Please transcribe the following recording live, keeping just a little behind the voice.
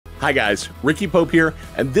Hi guys, Ricky Pope here,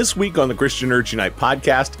 and this week on the Christian Nerds Unite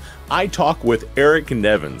podcast, I talk with Eric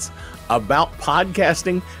Nevins about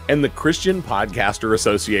podcasting and the Christian Podcaster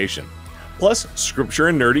Association, plus scripture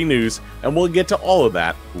and nerdy news, and we'll get to all of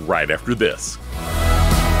that right after this.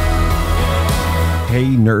 Hey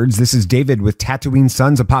nerds, this is David with Tatooine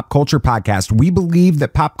Sons, a pop culture podcast. We believe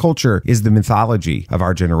that pop culture is the mythology of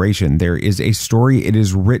our generation. There is a story, it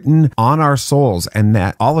is written on our souls, and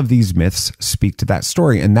that all of these myths speak to that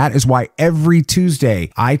story. And that is why every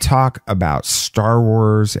Tuesday I talk about Star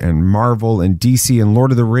Wars and Marvel and DC and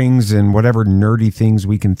Lord of the Rings and whatever nerdy things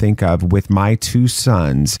we can think of with my two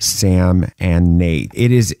sons, Sam and Nate.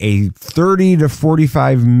 It is a 30 to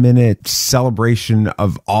 45 minute celebration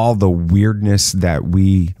of all the weirdness that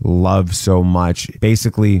we love so much.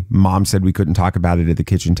 Basically, Mom said we couldn't talk about it at the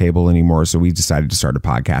kitchen table anymore, so we decided to start a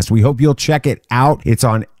podcast. We hope you'll check it out. It's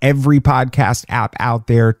on every podcast app out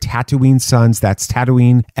there. Tatooine Sons, that's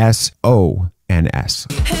Tatooine S-O-N-S.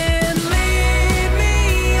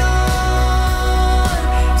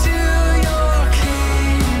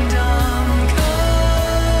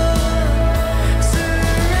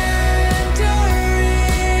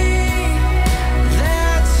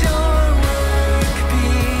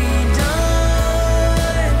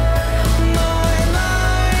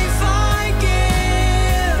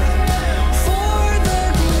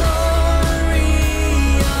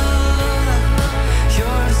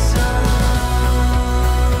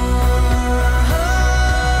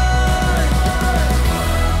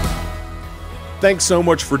 Thanks so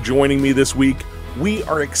much for joining me this week. We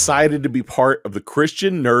are excited to be part of the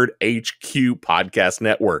Christian Nerd HQ podcast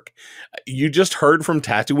network. You just heard from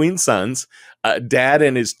Tatooine Sons, Dad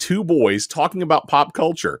and his two boys talking about pop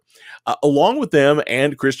culture. Along with them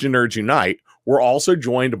and Christian Nerds Unite, we're also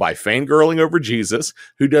joined by Fangirling Over Jesus,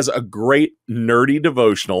 who does a great nerdy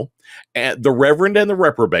devotional, and the Reverend and the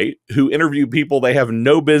Reprobate, who interview people they have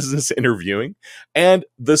no business interviewing, and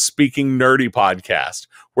the Speaking Nerdy podcast,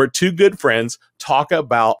 where two good friends talk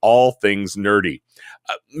about all things nerdy.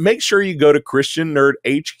 Make sure you go to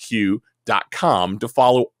ChristianNerdHQ.com to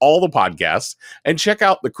follow all the podcasts and check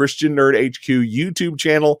out the Christian Nerd HQ YouTube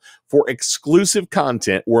channel for exclusive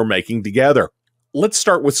content we're making together. Let's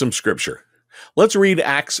start with some scripture. Let's read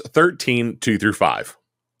Acts 13, 2-5.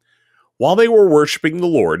 While they were worshiping the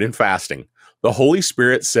Lord and fasting, the Holy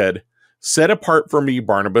Spirit said, "Set apart for me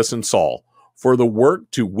Barnabas and Saul for the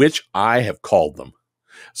work to which I have called them."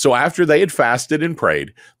 So after they had fasted and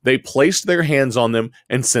prayed, they placed their hands on them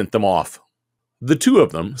and sent them off. The two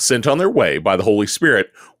of them, sent on their way by the Holy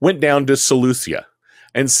Spirit, went down to Seleucia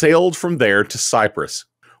and sailed from there to Cyprus.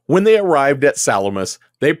 When they arrived at Salamis,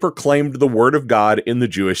 they proclaimed the word of God in the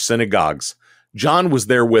Jewish synagogues. John was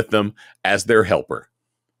there with them as their helper.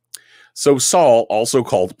 So Saul, also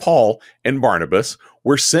called Paul, and Barnabas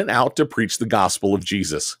were sent out to preach the gospel of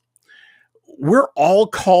Jesus. We're all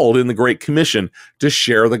called in the Great Commission to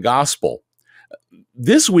share the gospel.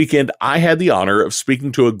 This weekend, I had the honor of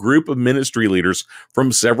speaking to a group of ministry leaders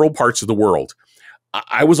from several parts of the world.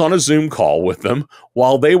 I was on a Zoom call with them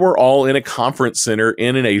while they were all in a conference center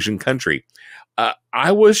in an Asian country.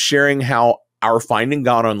 I was sharing how our Finding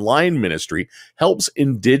God Online ministry helps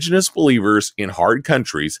indigenous believers in hard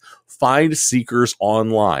countries find seekers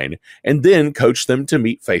online and then coach them to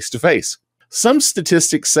meet face-to-face. Some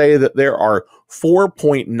statistics say that there are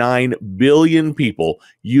 4.9 billion people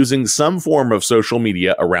using some form of social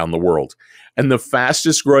media around the world, and the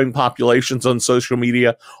fastest growing populations on social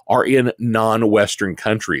media are in non-Western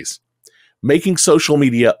countries, making social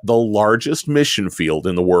media the largest mission field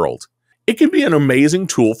in the world. It can be an amazing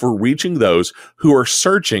tool for reaching those who are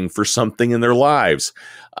searching for something in their lives.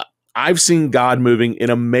 I've seen God moving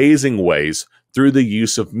in amazing ways through the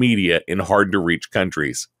use of media in hard-to-reach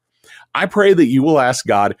countries. I pray that you will ask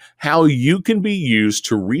God how you can be used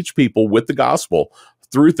to reach people with the gospel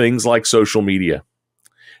through things like social media.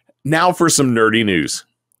 Now for some nerdy news.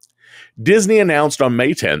 Disney announced on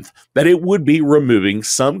May 10th that it would be removing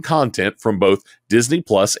some content from both Disney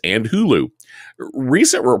Plus and Hulu.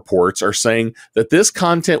 Recent reports are saying that this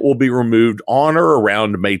content will be removed on or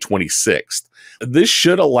around May 26th. This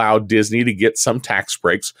should allow Disney to get some tax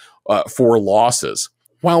breaks for losses.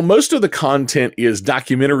 While most of the content is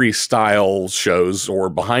documentary-style shows or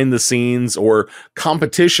behind-the-scenes or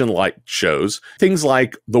competition-like shows, things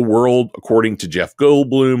like The World According to Jeff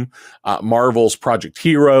Goldblum, Marvel's Project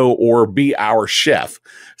Hero, or Be Our Chef,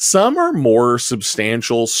 some are more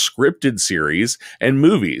substantial scripted series and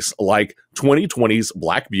movies like 2020's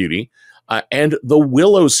Black Beauty and the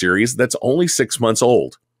Willow series that's only 6 months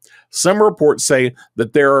old. Some reports say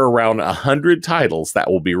that there are around 100 titles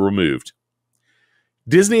that will be removed.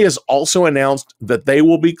 Disney has also announced that they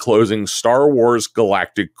will be closing Star Wars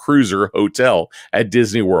Galactic Cruiser Hotel at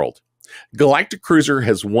Disney World. Galactic Cruiser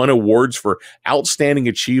has won awards for outstanding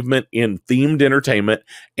achievement in themed entertainment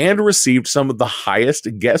and received some of the highest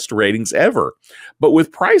guest ratings ever. But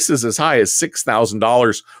with prices as high as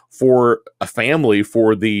 $6,000 for a family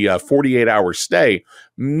for the 48-hour stay,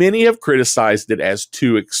 many have criticized it as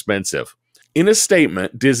too expensive. In a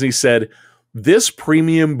statement, Disney said, "This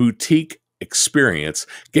premium boutique experience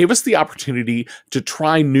gave us the opportunity to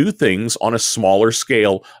try new things on a smaller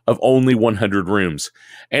scale of only 100 rooms.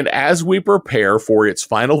 And as we prepare for its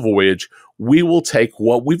final voyage, we will take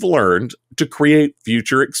what we've learned to create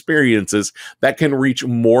future experiences that can reach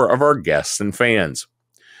more of our guests and fans."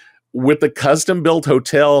 With the custom-built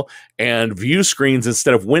hotel and view screens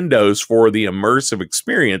instead of windows for the immersive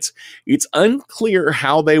experience, it's unclear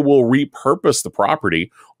how they will repurpose the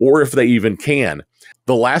property or if they even can.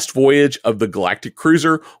 The last voyage of the Galactic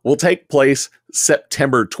Cruiser will take place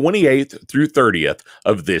September 28th through 30th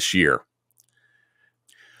of this year.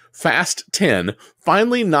 Fast 10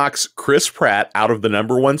 finally knocks Chris Pratt out of the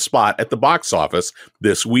 #1 spot at the box office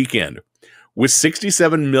this weekend. With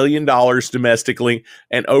 $67 million domestically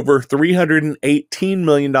and over $318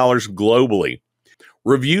 million globally.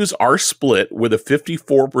 Reviews are split with a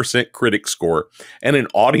 54% critic score and an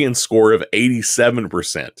audience score of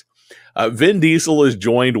 87%. Vin Diesel is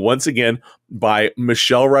joined once again by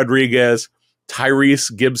Michelle Rodriguez,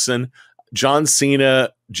 Tyrese Gibson, John Cena,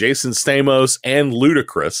 Jason Stamos, and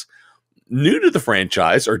Ludacris. New to the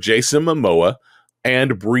franchise are Jason Momoa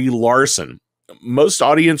and Brie Larson. Most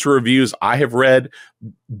audience reviews I have read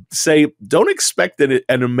say don't expect an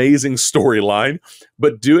amazing storyline,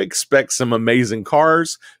 but do expect some amazing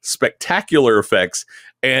cars, spectacular effects,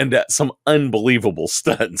 and some unbelievable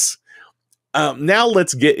stunts. Now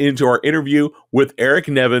let's get into our interview with Eric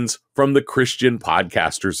Nevins from the Christian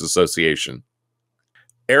Podcasters Association.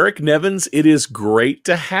 Eric Nevins, it is great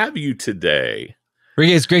to have you today.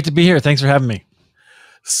 Ricky, it's great to be here. Thanks for having me.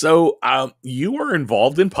 So you are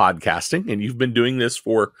involved in podcasting, and you've been doing this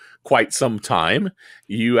for quite some time.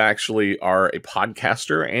 You actually are a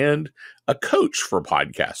podcaster and a coach for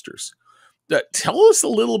podcasters. Tell us a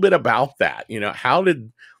little bit about that. You know, how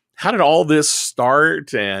did all this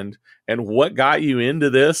start, and what got you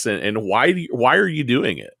into this, and why are you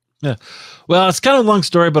doing it? Yeah, well, it's kind of a long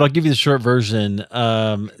story, but I'll give you the short version.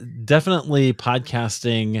 Definitely,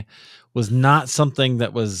 podcasting was not something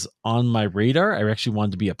that was on my radar. I actually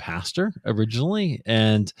wanted to be a pastor originally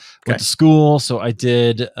and went to school. So I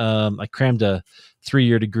did, I crammed a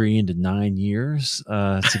 3-year degree into 9 years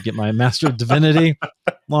to get my Master of Divinity.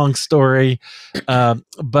 Long story.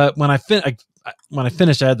 But when I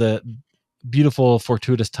finished, I had the beautiful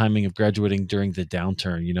fortuitous timing of graduating during the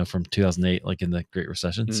downturn, you know, from 2008, like in the Great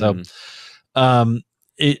Recession. Mm. So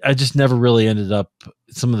I just never really ended up,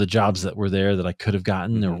 some of the jobs that were there that I could have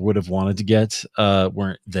gotten or would have wanted to get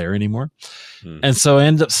weren't there anymore. And so I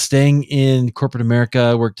ended up staying in corporate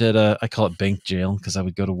America. Worked at I call it bank jail, because I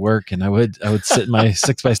would go to work and I would sit in my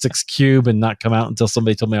 6x6 cube and not come out until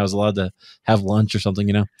somebody told me I was allowed to have lunch or something,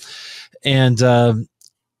 you know. And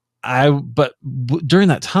during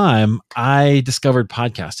that time, I discovered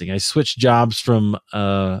podcasting. I switched jobs from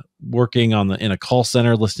working in a call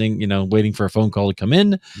center, listening, you know, waiting for a phone call to come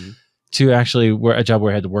in, to actually a job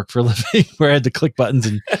where I had to work for a living, where I had to click buttons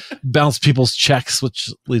and bounce people's checks, which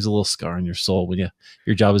leaves a little scar in your soul when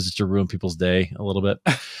your job is just to ruin people's day a little bit.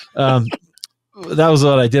 That was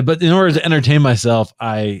what I did. But in order to entertain myself,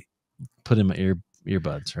 I put in my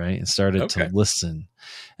earbuds, right, and started to listen.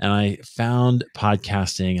 And I found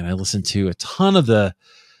podcasting, and I listened to a ton of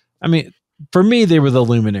for me, they were the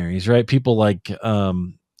luminaries, right? People like,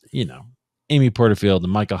 you know, Amy Porterfield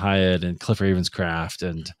and Michael Hyatt and Cliff Ravenscraft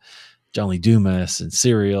and John Lee Dumas and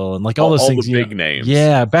Serial and like all those things. The big names.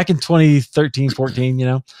 Yeah. Back in 2013, 14, you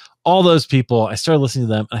know, all those people, I started listening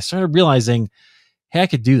to them and I started realizing, hey, I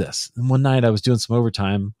could do this. And one night I was doing some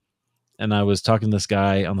overtime and I was talking to this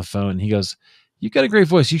guy on the phone and he goes, "You've got a great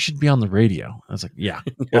voice. You should be on the radio." I was like, yeah,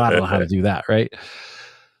 well, I don't know how to do that. Right.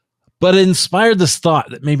 But it inspired this thought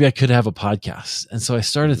that maybe I could have a podcast. And so I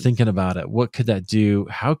started thinking about it. What could that do?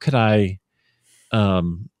 How could I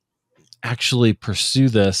actually pursue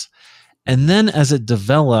this? And then as it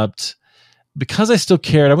developed, because I still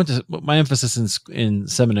cared, I went to my emphasis in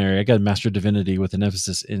seminary. I got a Master of Divinity with an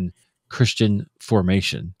emphasis in Christian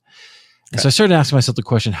formation. And so I started asking myself the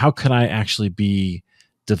question, how can I actually be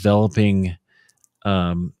developing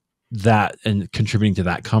that and contributing to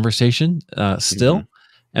that conversation still?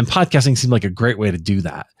 And podcasting seemed like a great way to do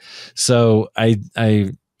that. So I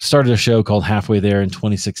started a show called Halfway There in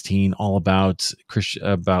 2016, all about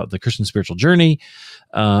the Christian spiritual journey.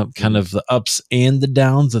 kind of the ups and the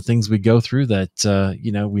downs, the things we go through that,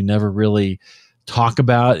 we never really talk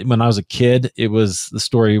about. When I was a kid, the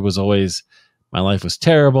story was always, my life was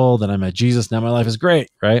terrible. Then I met Jesus. Now my life is great.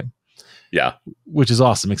 Right. Yeah. Which is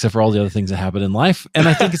awesome, except for all the other things that happen in life. And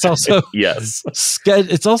I think it's also, yes,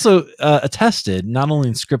 it's also attested not only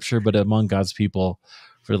in scripture, but among God's people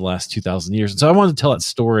for the last 2,000 years. And so I wanted to tell that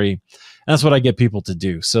story. And that's what I get people to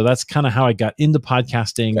do. So that's kind of how I got into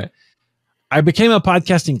podcasting. Okay. I became a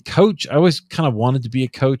podcasting coach. I always kind of wanted to be a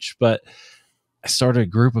coach, but I started a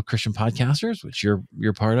group of Christian podcasters, which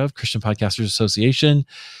you're part of, Christian Podcasters Association,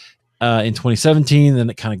 in 2017. Then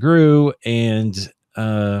it kind of grew. And,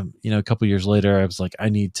 a couple of years later, I was like, I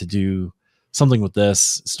need to do something with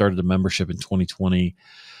this. Started a membership in 2020.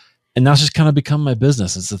 And now it's just kind of become my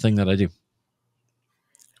business. It's the thing that I do.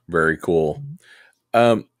 Very cool.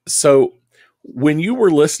 So when you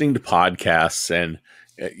were listening to podcasts and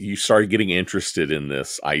you started getting interested in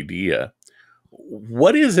this idea,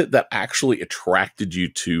 what is it that actually attracted you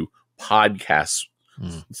to podcasts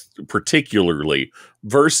particularly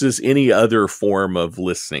versus any other form of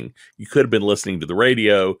listening? You could have been listening to the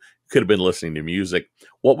radio, could have been listening to music.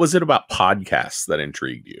 What was it about podcasts that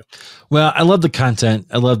intrigued you? Well, I love the content.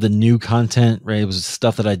 I love the new content, right? It was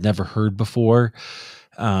stuff that I'd never heard before.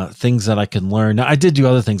 Things that I can learn. Now, I did do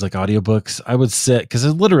other things like audiobooks. I would sit, because I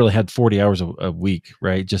literally had 40 hours a week,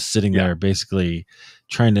 right? Just sitting there basically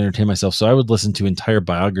trying to entertain myself. So I would listen to entire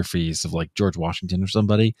biographies of like George Washington or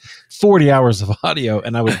somebody, 40 hours of audio,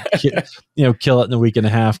 and I would kill it in a week and a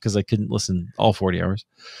half because I couldn't listen all 40 hours.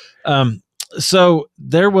 So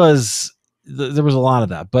there was a lot of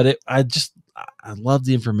that, but I love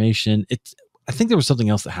the information. I think there was something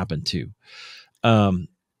else that happened too.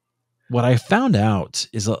 What I found out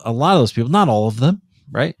is a lot of those people, not all of them,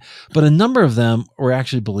 right? But a number of them were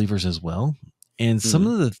actually believers as well. And some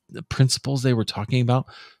of the principles they were talking about,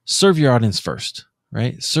 serve your audience first,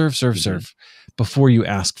 right? Serve before you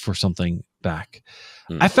ask for something back.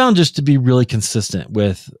 I found just to be really consistent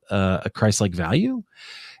with a Christ-like value.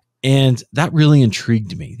 And that really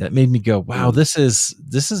intrigued me. That made me go, wow, this is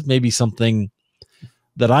maybe something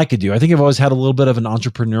that I could do. I think I've always had a little bit of an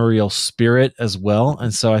entrepreneurial spirit as well.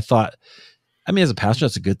 And so I thought, I mean, as a pastor,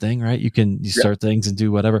 that's a good thing, right? You start things and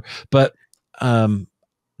do whatever, but,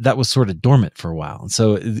 that was sort of dormant for a while. And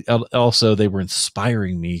so also they were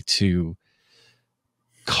inspiring me to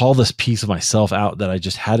call this piece of myself out that I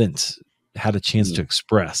just hadn't had a chance to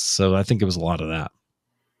express. So I think it was a lot of that.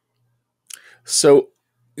 So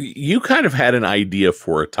you kind of had an idea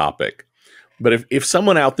for a topic, but if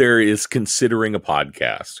someone out there is considering a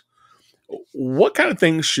podcast, what kind of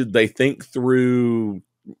things should they think through,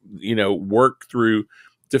 work through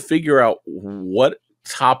to figure out what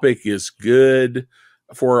topic is good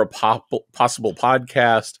for a possible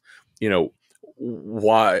podcast,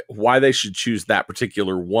 why they should choose that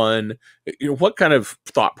particular one? What kind of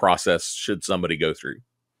thought process should somebody go through?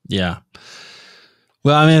 Yeah.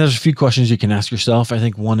 Well, I mean, there's a few questions you can ask yourself. I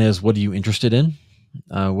think one is, what are you interested in?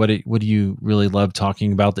 What do you really love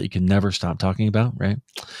talking about that you can never stop talking about, right?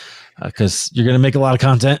 Because you're going to make a lot of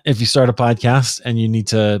content if you start a podcast, and you need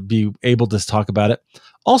to be able to talk about it.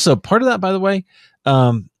 Also, part of that, by the way,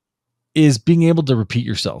 is being able to repeat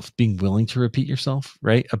yourself, being willing to repeat yourself,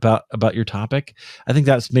 right? About your topic. I think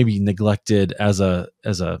that's maybe neglected as a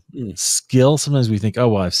skill. Sometimes we think, oh,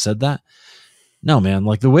 well, I've said that. No, man,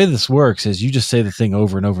 like the way this works is you just say the thing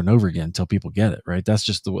over and over and over again until people get it, right? That's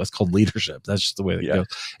just what's called leadership. That's just the way that goes.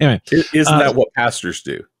 Anyway. Isn't that what pastors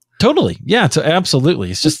do? Totally. Yeah, absolutely.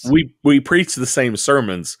 It's just we preach the same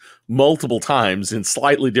sermons multiple times in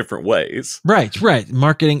slightly different ways. Right.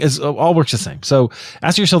 Marketing is all works the same. So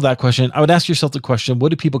ask yourself that question. I would ask yourself the question, what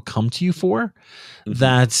do people come to you for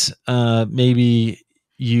that maybe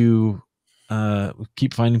you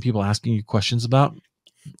keep finding people asking you questions about?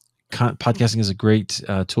 Podcasting is a great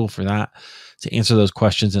tool for that, to answer those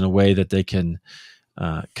questions in a way that they can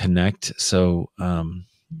connect. So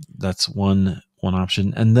that's one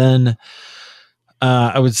option. And then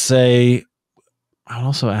I would say, I would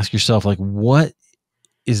also ask yourself, like, what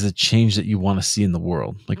is the change that you want to see in the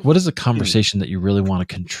world? Like, what is the conversation that you really want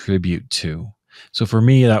to contribute to? So for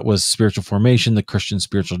me, that was spiritual formation, the Christian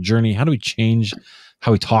spiritual journey. How do we change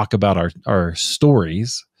how we talk about our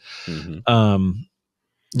stories? But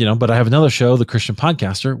I have another show, The Christian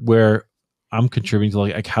Podcaster, where I'm contributing to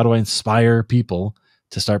like how do I inspire people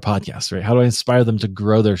to start podcasts, right? How do I inspire them to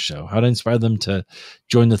grow their show? How do I inspire them to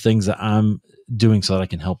join the things that I'm doing so that I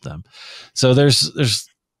can help them? So there's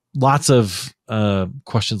lots of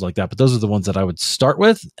questions like that, but those are the ones that I would start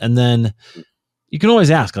with. And then you can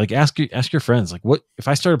always ask your friends, like, what if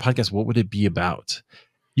I started a podcast, what would it be about?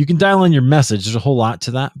 You can dial in your message. There's a whole lot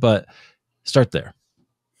to that, but start there.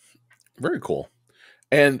 Very cool.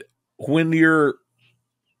 And when you're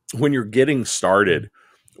getting started,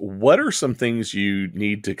 what are some things you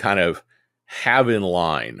need to kind of have in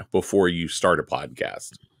line before you start a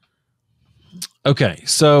podcast? Okay,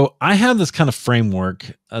 so I have this kind of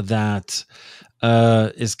framework that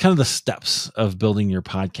is kind of the steps of building your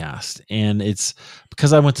podcast, and it's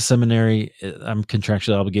because I went to seminary. I'm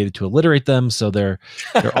contractually obligated to alliterate them, so they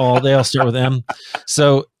all start with M.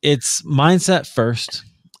 So it's mindset first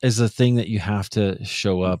is the thing that you have to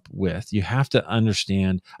show up with. You have to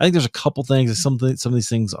understand. I think there's a couple things. Some of these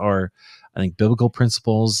things are, I think, biblical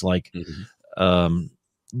principles, like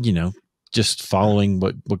just following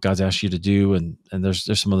what God's asked you to do. And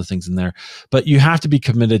there's some other things in there, but you have to be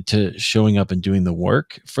committed to showing up and doing the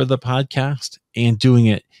work for the podcast and doing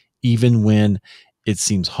it even when it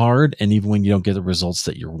seems hard and even when you don't get the results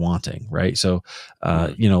that you're wanting. Right. So,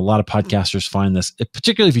 a lot of podcasters find this,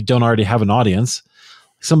 particularly if you don't already have an audience,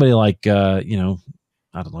 somebody like, I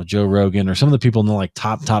don't know, Joe Rogan or some of the people in the like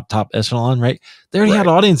top echelon, right? They already had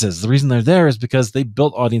audiences. The reason they're there is because they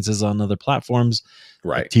built audiences on other platforms,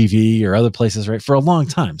 like TV or other places, right? For a long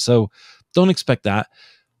time. So don't expect that.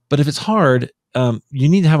 But if it's hard, you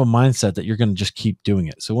need to have a mindset that you're going to just keep doing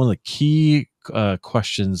it. So one of the key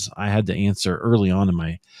questions I had to answer early on in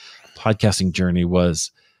my podcasting journey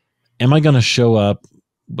was, am I going to show up?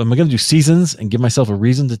 Am I going to do seasons and give myself a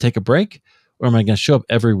reason to take a break? Or am I going to show up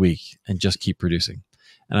every week and just keep producing?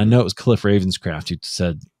 And I know it was Cliff Ravenscraft who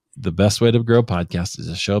said the best way to grow a podcast is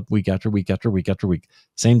to show up week after week after week after week,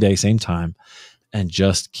 same day, same time, and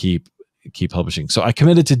just keep publishing. So I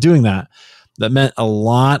committed to doing that. That meant a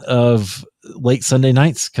lot of late Sunday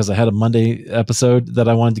nights because I had a Monday episode that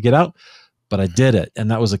I wanted to get out, but I did it.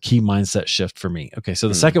 And that was a key mindset shift for me. Okay. So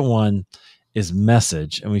the second one is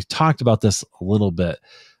message. And we've talked about this a little bit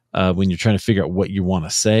when you're trying to figure out what you want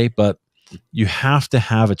to say, but you have to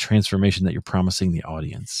have a transformation that you're promising the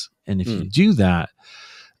audience. And if you do that,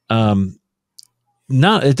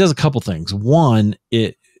 it does a couple things. One,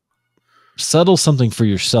 it settles something for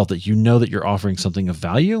yourself that you know that you're offering something of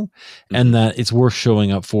value and that it's worth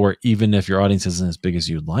showing up for, even if your audience isn't as big as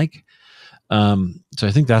you'd like. So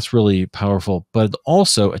I think that's really powerful, but it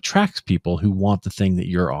also attracts people who want the thing that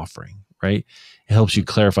you're offering, right? It helps you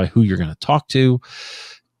clarify who you're going to talk to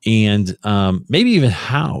and maybe even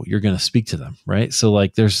how you're going to speak to them, right? So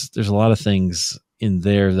like there's a lot of things in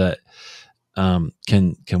there that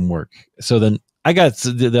can work. So then I got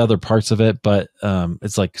the other parts of it, but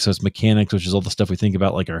it's like, so it's mechanics, which is all the stuff we think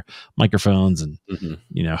about, like our microphones and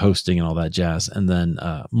hosting and all that jazz, and then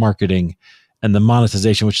marketing and the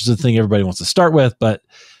monetization, which is the thing everybody wants to start with, but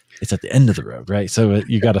it's at the end of the road, right? So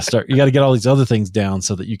you got to get all these other things down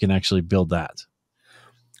so that you can actually build that.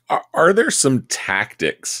 Are there some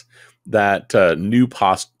tactics that new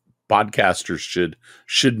podcasters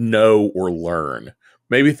should know or learn?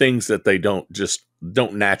 Maybe things that they don't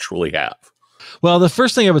naturally have. Well, the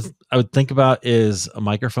first thing I would think about is a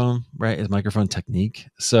microphone, right? Is microphone technique.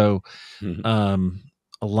 So,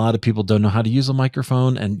 a lot of people don't know how to use a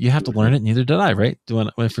microphone, and you have to learn it. Neither did I, right?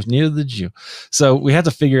 Neither did you. So we had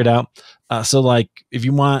to figure it out. So like, if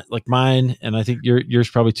you want, like mine, and I think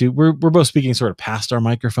yours probably too. We're both speaking sort of past our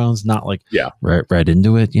microphones, not like right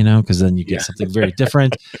into it, because then you get something very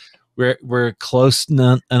different. We're close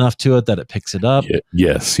enough to it that it picks it up.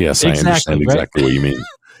 Yes, exactly, I understand exactly what you mean.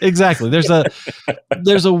 Exactly. There's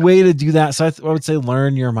a way to do that. So I would say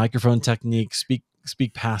learn your microphone technique, speak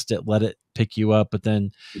past it, let it pick you up. But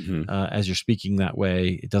then as you're speaking that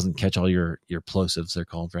way, it doesn't catch all your plosives, they're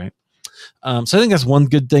called, right? So I think that's one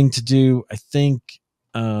good thing to do. I think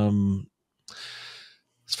as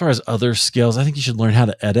far as other skills, I think you should learn how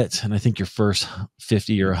to edit. And I think your first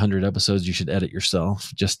 50 or 100 episodes, you should edit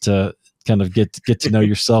yourself just to kind of get to know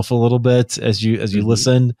yourself a little bit as you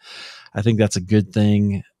listen. I think that's a good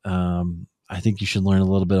thing. I think you should learn a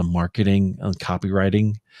little bit of marketing and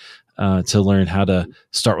copywriting to learn how to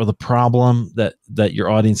start with a problem that your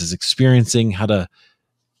audience is experiencing, how to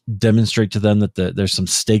demonstrate to them that there's some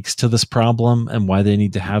stakes to this problem and why they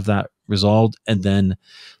need to have that resolved, and then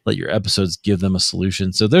let your episodes give them a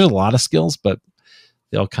solution. So there's a lot of skills, but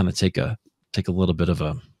they all kind of take a little bit of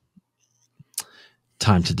a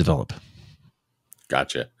time to develop.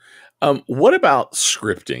 Gotcha. What about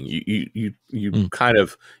scripting? You kind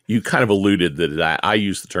of alluded that I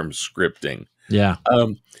use the term scripting. Yeah.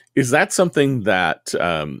 Is that something that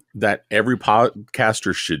every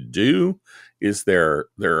podcaster should do? Is there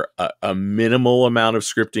a minimal amount of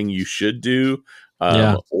scripting you should do?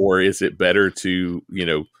 Or is it better to,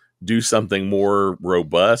 do something more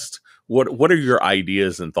robust? What are your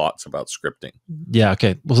ideas and thoughts about scripting? Yeah.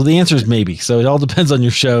 Okay. Well, so the answer is maybe. So it all depends on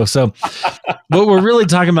your show. So what we're really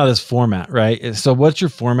talking about is format, right? So what's your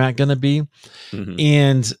format going to be? Mhm.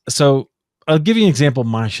 And so I'll give you an example of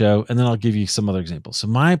my show, and then I'll give you some other examples. So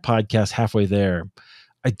my podcast, Halfway There,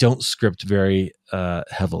 I don't script very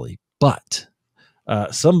heavily, but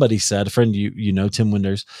somebody said, a friend you know, Tim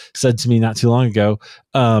Winders, said to me not too long ago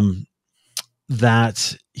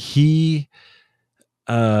that he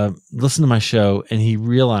listened to my show and he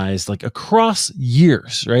realized, like, across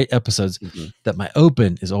years, right, episodes, that my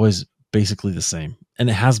open is always basically the same, and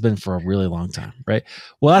it has been for a really long time, right?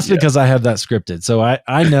 Well, that's because I have that scripted, so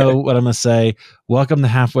I know what I'm gonna say. Welcome to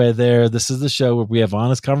Halfway There. This is the show where we have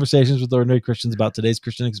honest conversations with ordinary Christians about today's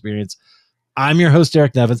Christian experience. I'm your host,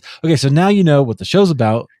 Eric Nevins. Okay, so now you know what the show's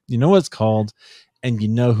about, you know what it's called, and you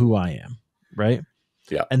know who I am, right?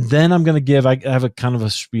 Yeah. And then I'm going to I have a kind of a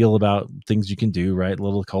spiel about things you can do, right? A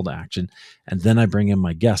little call to action. And then I bring in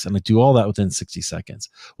my guests, and I do all that within 60 seconds.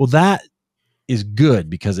 Well, that is good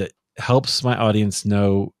because it helps my audience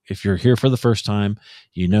know, if you're here for the first time,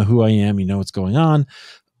 you know who I am, you know what's going on.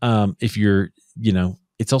 If you're,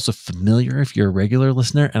 it's also familiar if you're a regular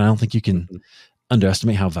listener, and I don't think you can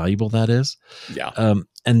underestimate how valuable that is. Yeah.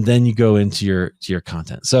 And then you go into your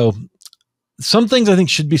content. So some things I think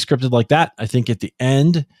should be scripted like that. I think at the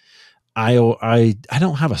end, I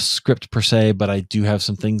don't have a script per se, but I do have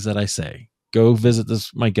some things that I say. Go visit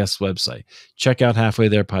my guest's website. Check out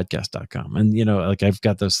halfwaytherepodcast.com. And, like, I've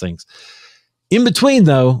got those things. In between,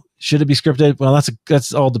 though, should it be scripted? Well,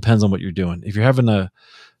 that's all depends on what you're doing. If you're having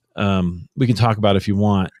we can talk about, if you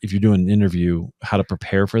want, if you're doing an interview, how to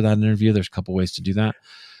prepare for that interview. There's a couple ways to do that.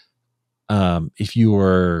 If you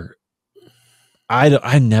were,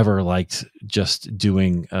 I never liked just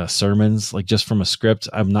doing sermons, like just from a script.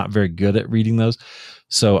 I'm not very good at reading those.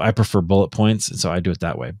 So I prefer bullet points. And so I do it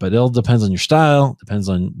that way, but it all depends on your style, depends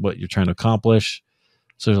on what you're trying to accomplish.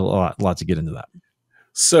 So there's a lot to get into that.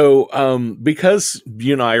 So, because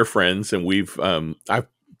you and I are friends and I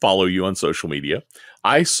follow you on social media,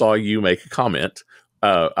 I saw you make a comment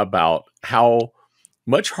about how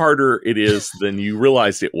much harder it is than you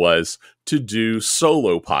realized it was to do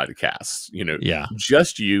solo podcasts,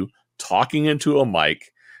 just you talking into a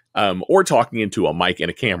mic, or talking into a mic and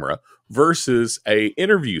a camera versus a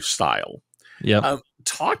interview style. Yeah.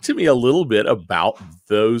 Talk to me a little bit about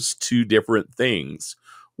those two different things.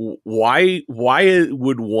 Why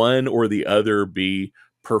would one or the other be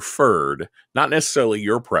preferred? Not necessarily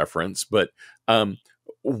your preference, but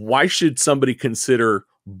why should somebody consider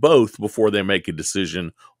both before they make a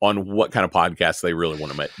decision on what kind of podcast they really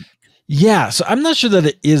want to make? Yeah. So I'm not sure that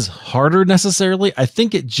it is harder necessarily. I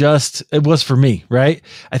think it was for me, right?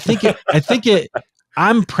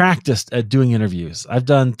 I'm practiced at doing interviews. I've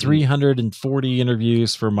done 340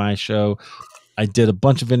 interviews for my show. I did a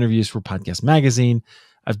bunch of interviews for Podcast Magazine.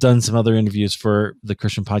 I've done some other interviews for the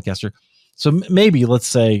Christian Podcaster. So maybe, let's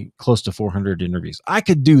say, close to 400 interviews. I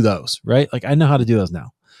could do those, right? Like, I know how to do those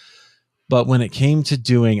now. But when it came to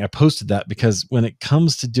doing, I posted that because when it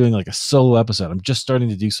comes to doing like a solo episode, I'm just starting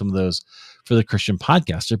to do some of those for the Christian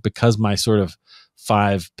Podcaster, because my sort of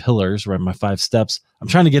 5 pillars, right? My 5 steps, I'm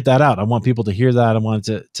trying to get that out. I want people to hear that. I want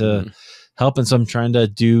it to help. And so I'm trying to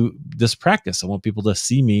do this practice. I want people to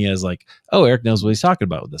see me as like, oh, Eric knows what he's talking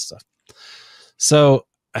about with this stuff. So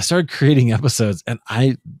I started creating episodes, and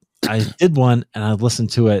I did one, and I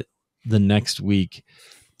listened to it the next week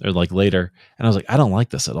or like later, and I was like, I don't like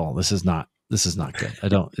this at all. This is not good.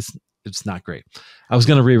 It's not great. I was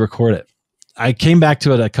going to re-record it. I came back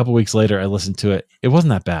to it a couple weeks later. I listened to it. It wasn't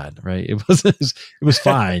that bad, right? It was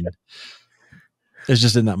fine. It's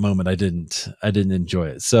just in that moment, I didn't enjoy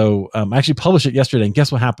it. So I actually published it yesterday, and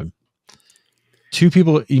guess what happened? 2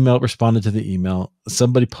 people responded to the email.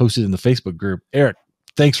 Somebody posted in the Facebook group, Eric,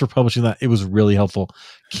 thanks for publishing that. It was really helpful.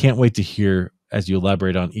 Can't wait to hear as you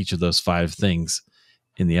elaborate on each of those 5 things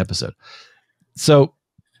in the episode. So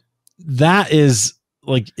that is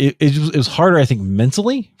like, it was harder, I think,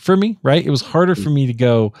 mentally for me, right? It was harder for me to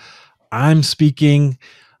go, I'm speaking,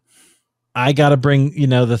 I got to bring,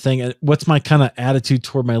 the thing. What's my kind of attitude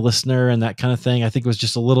toward my listener and that kind of thing. I think it was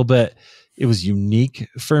just a little bit, it was unique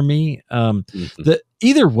for me.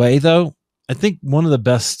 Either way, though, I think one of the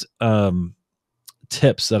best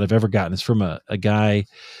tips that I've ever gotten is from a guy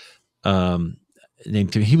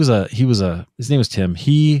named Tim. His name was Tim.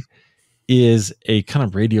 He is a kind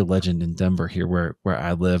of radio legend in Denver here where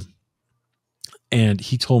I live. And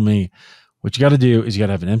he told me, what you got to do is you got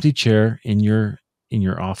to have an empty chair in your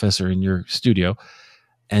office or in your studio,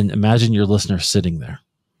 and imagine your listener sitting there,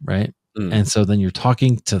 right? And so then you're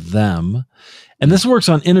talking to them. And this works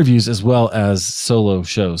on interviews as well as solo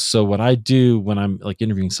shows. So what I do when I'm like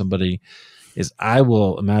interviewing somebody is I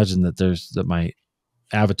will imagine that my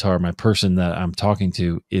avatar, my person that I'm talking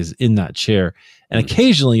to is in that chair. And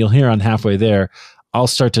occasionally you'll hear on halfway there, I'll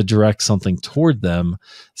start to direct something toward them.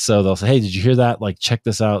 So they'll say, hey, did you hear that? Like, check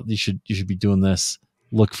this out. You should be doing this.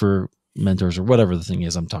 Look for mentors or whatever the thing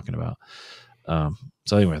is I'm talking about.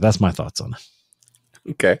 So anyway, that's my thoughts on it.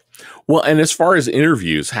 Okay. Well, and as far as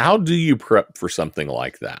interviews, how do you prep for something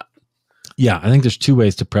like that? Yeah, I think there's two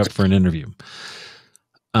ways to prep for an interview.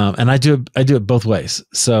 And I do it both ways.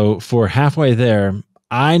 So for halfway there,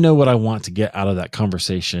 I know what I want to get out of that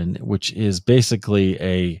conversation, which is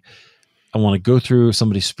basically I want to go through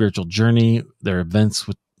somebody's spiritual journey, their events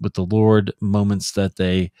with the Lord, moments that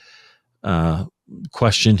they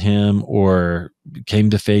questioned him or came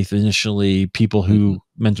to faith initially, people who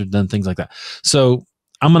mentored them, things like that. So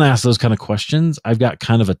I'm going to ask those kind of questions. I've got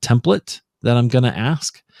kind of a template that I'm going to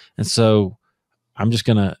ask. And so I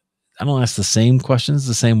don't ask the same questions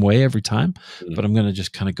the same way every time, but I'm going to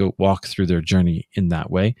just kind of go walk through their journey in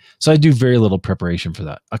that way. So I do very little preparation for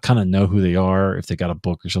that. I kind of know who they are. If they got a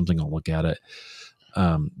book or something, I'll look at it.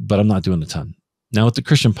 But I'm not doing a ton. Now with the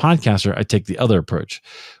Christian podcaster, I take the other approach,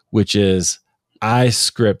 which is I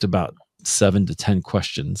script about 7 to 10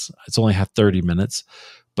 questions. It's only had 30 minutes,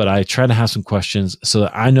 but I try to have some questions so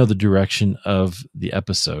that I know the direction of the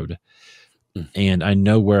episode and I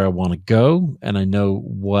know where I want to go and I know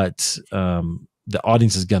what the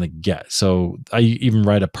audience is going to get. So I even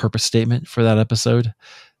write a purpose statement for that episode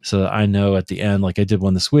so that I know at the end, like I did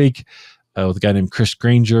one this week with a guy named Chris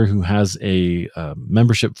Granger who has a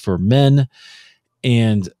membership for men.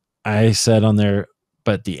 And I said on there,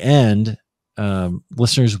 but at the end,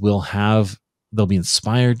 listeners they'll be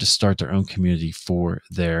inspired to start their own community for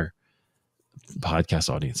their podcast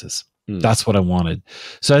audiences. That's what I wanted.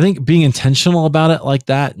 So I think being intentional about it like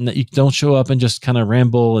that, and that you don't show up and just kind of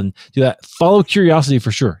ramble and do that. Follow curiosity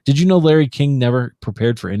for sure. Did you know Larry King never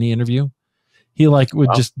prepared for any interview? He would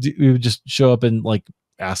just show up and like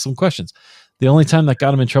ask some questions. The only time that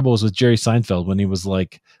got him in trouble was with Jerry Seinfeld when he was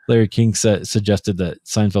like, Larry King suggested that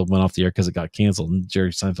Seinfeld went off the air because it got canceled. And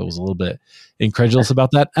Jerry Seinfeld was a little bit incredulous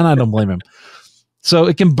about that. And I don't blame him. So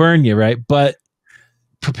it can burn you, right? But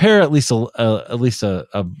prepare at least a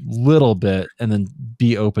little bit and then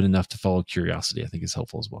be open enough to follow curiosity, I think is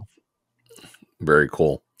helpful as well. Very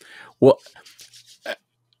cool. Well,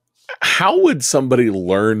 how would somebody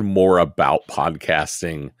learn more about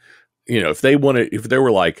podcasting? You know, if they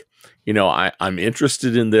were like, you know, I'm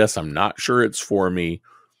interested in this, I'm not sure it's for me.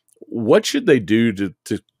 What should they do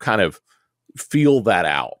to kind of feel that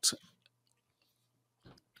out?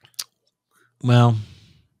 Well,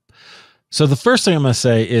 so the first thing I'm going to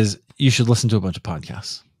say is you should listen to a bunch of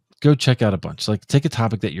podcasts. Go check out a bunch. Like take a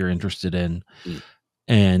topic that you're interested in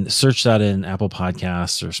and search that in Apple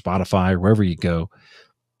Podcasts or Spotify or wherever you go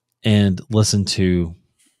and listen to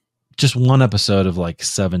just one episode of like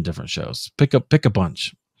 7 different shows. Pick a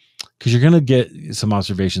bunch because you're going to get some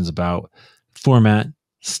observations about format,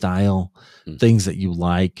 style, things that you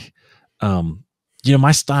like. You know,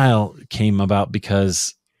 my style came about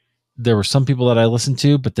because there were some people that I listened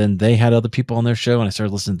to, but then they had other people on their show and I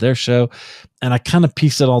started listening to their show and I kind of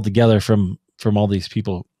pieced it all together from all these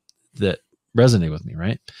people that resonate with me.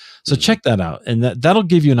 Right. So check that out. And that'll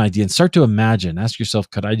give you an idea and start to imagine, ask yourself,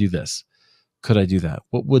 could I do this? Could I do that?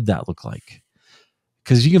 What would that look like?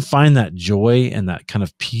 Because you can find that joy and that kind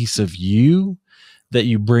of piece of you that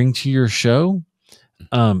you bring to your show.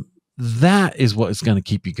 That is what is going to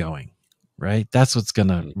keep you going. Right. That's what's going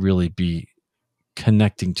to really be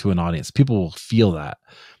connecting to an audience. People will feel that.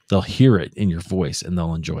 They'll hear it in your voice and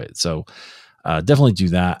they'll enjoy it. So definitely do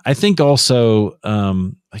that. I think also,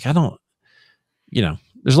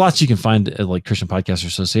 there's lots you can find at like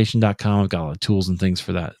ChristianPodcasterAssociation.com. I've got a lot of tools and things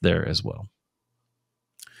for that there as well.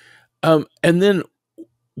 And then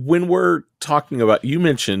when we're talking about, you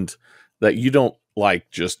mentioned that you don't like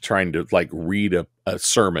just trying to like read a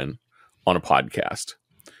sermon on a podcast,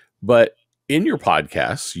 but in your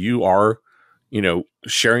podcasts, you are, you know,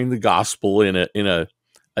 sharing the gospel in a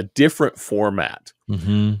different format.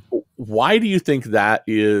 Why do you think that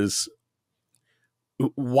is?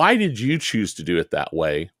 Why did you choose to do it that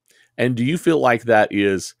way? And do you feel like that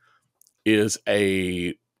is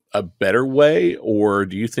a better way, or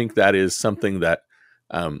do you think that is something that,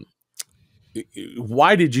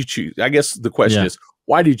 why did you choose? I guess the question is,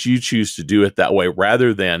 why did you choose to do it that way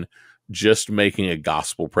rather than just making a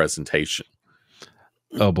gospel presentation?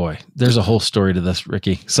 Oh boy, there's a whole story to this,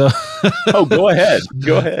 Ricky. So, go ahead.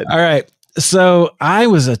 Go ahead. All right. So I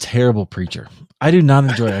was a terrible preacher. I do not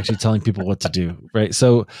enjoy actually telling people what to do, right?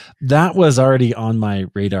 So that was already on my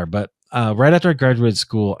radar. But right after I graduated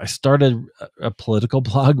school, I started a political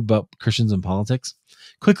blog about Christians and politics.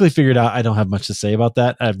 Quickly figured out I don't have much to say about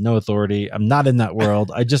that. I have no authority. I'm not in that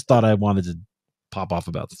world. I just thought I wanted to pop off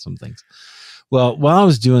about some things. Well, while I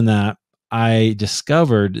was doing that, I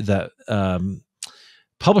discovered that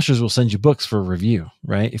publishers will send you books for review,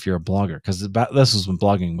 right? If you're a blogger, because this was when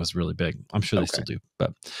blogging was really big. I'm sure they still do.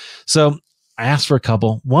 But so I asked for a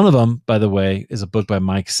couple. One of them, by the way, is a book by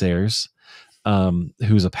Mike Sayers,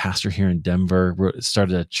 who's a pastor here in Denver.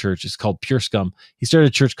 Started a church. It's called Pure Scum. He started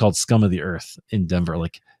a church called Scum of the Earth in Denver.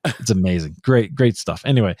 Like, it's amazing. Great stuff.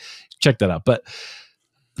 Anyway, check that out. But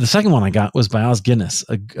the second one I got was by Os Guinness,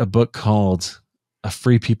 a book called A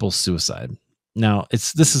Free People's Suicide. Now,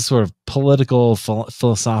 this is sort of political,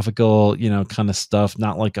 philosophical, kind of stuff,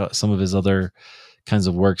 not like some of his other kinds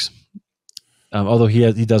of works, although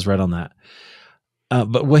he does write on that.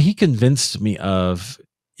 But what he convinced me of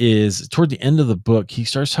is toward the end of the book, he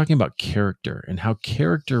starts talking about character and how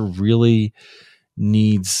character really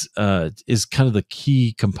needs is kind of the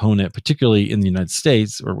key component, particularly in the United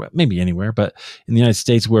States, or maybe anywhere, but in the United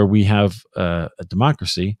States where we have a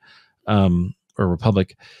democracy or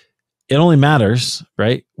republic. It only matters,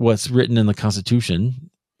 right, what's written in the Constitution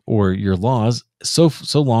or your laws, so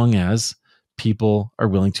long as people are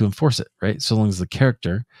willing to enforce it, right? So long as the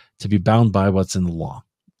character to be bound by what's in the law.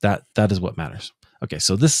 That is what matters. Okay,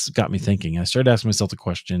 so this got me thinking. I started asking myself the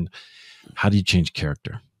question, how do you change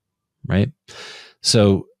character, right?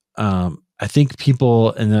 So I think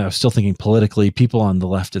people, and I was still thinking politically, people on the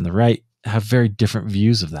left and the right have very different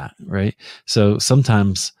views of that, right? So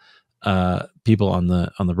sometimes people on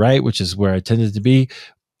the right, which is where I tended to be,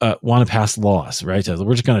 want to pass laws, right? So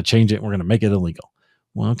we're just going to change it. And we're going to make it illegal.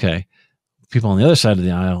 Well, okay. People on the other side of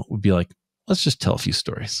the aisle would be like, let's just tell a few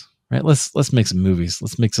stories, right? Let's make some movies.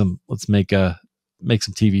 Let's make some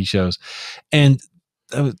TV shows. And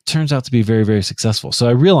it turns out to be very, very successful. So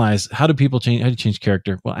I realized, how do you change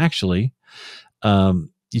character? Well, actually,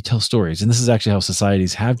 you tell stories. And this is actually how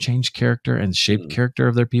societies have changed character and shaped character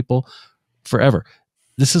of their people forever.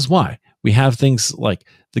 This is why we have things like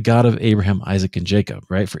the God of Abraham, Isaac, and Jacob,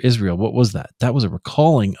 right? For Israel, what was that? That was a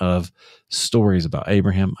recalling of stories about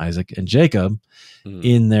Abraham, Isaac, and Jacob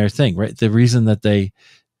in their thing, right? The reason that they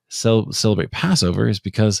celebrate Passover is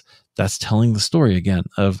because that's telling the story again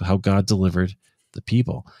of how God delivered the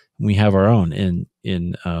people. We have our own in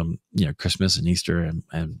Christmas and Easter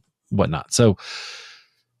and whatnot. So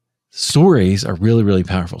stories are really, really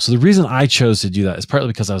powerful. So the reason I chose to do that is partly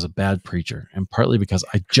because I was a bad preacher, and partly because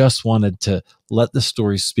I just wanted to let the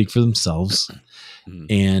stories speak for themselves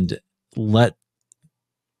and let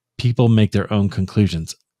people make their own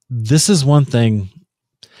conclusions. This is one thing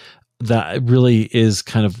that really is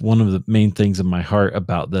kind of one of the main things in my heart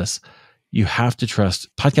about this. You have to trust.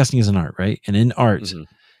 Podcasting is an art, right? And in art,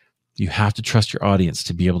 you have to trust your audience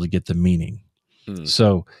to be able to get the meaning.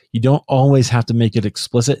 So you don't always have to make it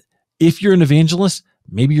explicit. If you're an evangelist,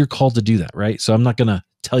 maybe you're called to do that, right? So I'm not going to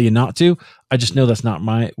tell you not to. I just know that's not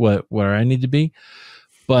where I need to be.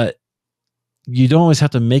 But you don't always have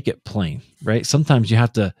to make it plain, right? Sometimes you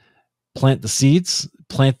have to plant the seeds,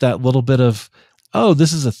 plant that little bit of, oh,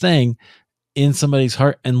 this is a thing in somebody's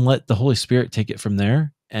heart, and let the Holy Spirit take it from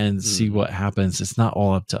there and see what happens. It's not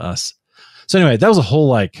all up to us. So anyway, that was a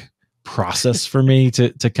whole process for me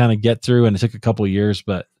to kind of get through, and it took a couple of years,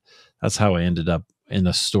 but that's how I ended up in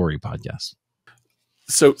the story podcast.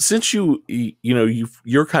 So since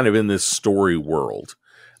you're kind of in this story world,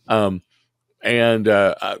 and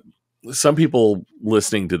some people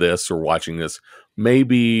listening to this or watching this may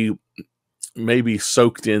be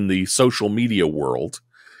soaked in the social media world,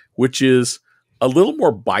 which is a little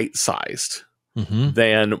more bite-sized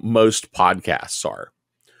than most podcasts are.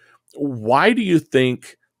 Why do you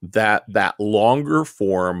think that longer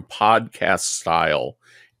form podcast style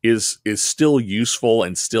is still useful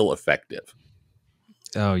and still effective?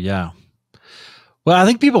 Oh yeah. Well, I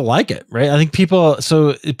think people like it, right? I think people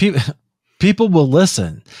will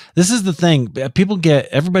listen. This is the thing.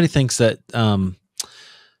 Everybody thinks that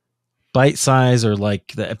bite size or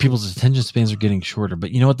that people's attention spans are getting shorter.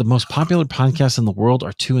 But you know what? The most popular podcasts in the world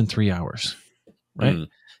are 2 and 3 hours, right?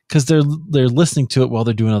 Because they're listening to it while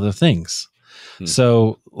they're doing other things.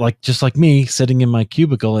 So just like me sitting in my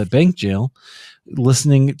cubicle at bank jail,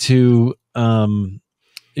 listening to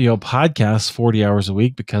podcasts 40 hours a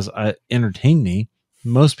week because it entertain me.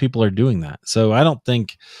 Most people are doing that. So I don't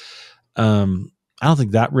think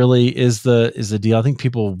that really is the deal. I think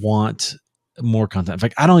people want more content. In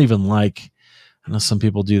fact, I don't even like I know some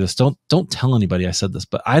people do this. Don't tell anybody I said this,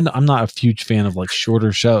 but I'm not a huge fan of like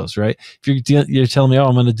shorter shows, right? If you're telling me, oh,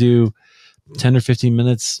 I'm going to do 10 or 15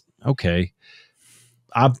 minutes, okay.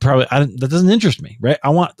 That doesn't interest me, right? I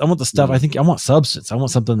want the stuff. I think I want substance. I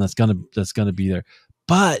want something that's gonna be there.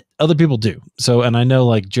 But other people do. So, and I know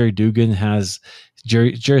like Jerry Dugan has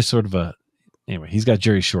Jerry's sort of anyway. He's got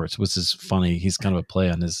Jerry Shorts, which is funny. He's kind of a play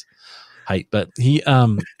on his height, but he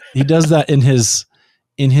does that in his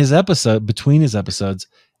episode, between his episodes,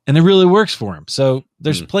 and it really works for him. So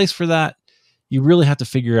there's a place for that. You really have to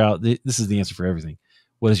figure out. This is the answer for everything.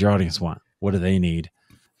 What does your audience want? What do they need?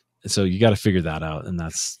 So you got to figure that out, and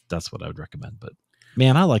that's what I would recommend. But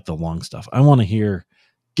man, I like the long stuff. I want to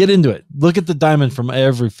get into it. Look at the diamond from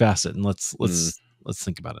every facet, and let's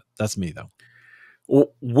think about it. That's me though.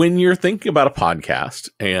 Well, when you're thinking about a podcast,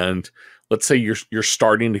 and let's say you're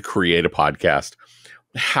starting to create a podcast,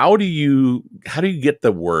 how do you get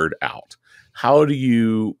the word out? How do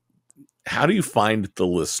you find the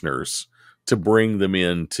listeners to bring them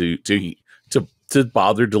in to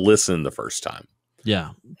bother to listen the first time?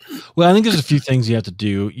 Yeah. Well, I think there's a few things you have to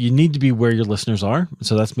do. You need to be where your listeners are.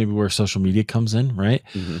 So that's maybe where social media comes in, right?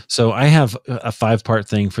 Mm-hmm. So I have a 5-part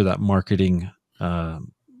thing for that marketing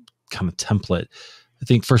kind of template. I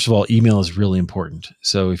think, first of all, email is really important.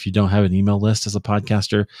 So if you don't have an email list as a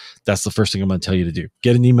podcaster, that's the first thing I'm going to tell you to do.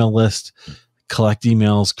 Get an email list, collect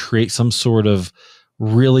emails, create some sort of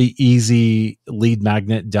really easy lead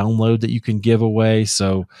magnet download that you can give away.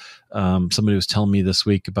 So somebody was telling me this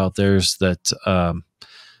week about theirs that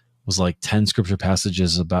was like 10 scripture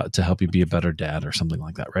passages about to help you be a better dad or something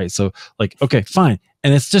like that, right? So like, okay, fine.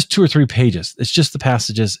 And it's just 2 or 3 pages. It's just the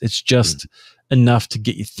passages. It's just enough to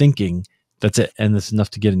get you thinking. That's it. And it's enough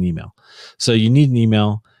to get an email. So you need an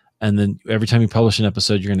email. And then every time you publish an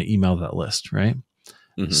episode, you're going to email that list, right?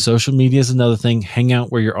 Mm-hmm. Social media is another thing. Hang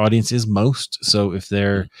out where your audience is most. So if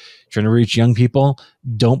they're trying to reach young people,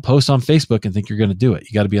 don't post on Facebook and think you're going to do it.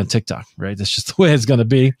 You got to be on TikTok, right? That's just the way it's going to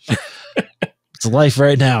be. It's life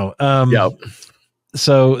right now.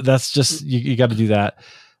 So that's just, you got to do that.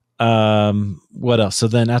 What else? So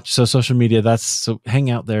then so social media, so hang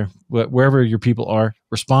out there wherever your people are,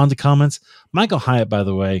 respond to comments. Michael Hyatt, by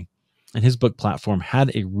the way, and his book Platform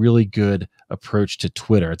had a really good approach to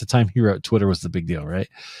Twitter. At the time he wrote, Twitter was the big deal, right?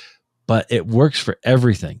 But it works for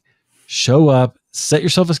everything. Show up, set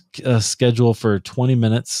yourself a schedule for 20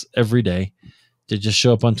 minutes every day to just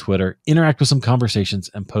show up on Twitter, interact with some conversations,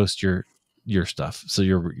 and post your stuff. So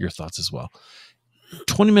your thoughts as well.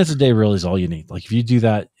 20 minutes a day really is all you need. Like if you do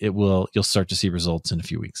that, you'll start to see results in a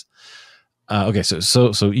few weeks. Okay.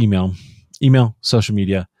 So email, social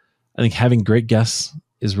media. I think having great guests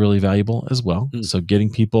is really valuable as well. So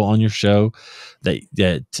getting people on your show that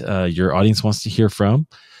your audience wants to hear from,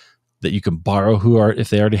 that you can borrow if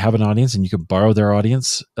they already have an audience, and you can borrow their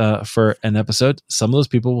audience for an episode. Some of those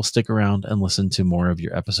people will stick around and listen to more of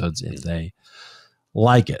your episodes if they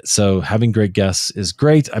like it. So having great guests is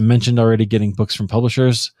great. I mentioned already getting books from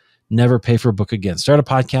publishers. Never pay for a book again. Start a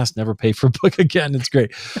podcast, never pay for a book again. It's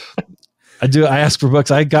great. I ask for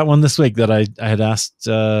books. I got one this week that I had asked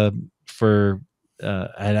for. I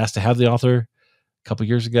had asked to have the author a couple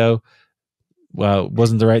years ago. Well, it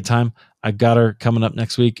wasn't the right time. I got her coming up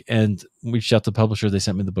next week and reached out to the publisher. They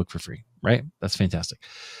sent me the book for free, right? That's fantastic.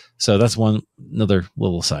 So that's another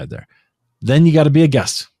little side there. Then you got to be a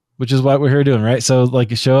guest, which is what we're here doing, right? So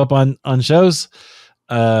like you show up on shows,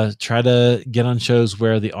 try to get on shows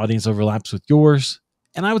where the audience overlaps with yours.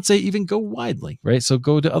 And I would say even go widely, right? So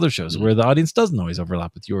go to other shows where the audience doesn't always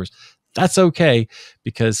overlap with yours. That's okay,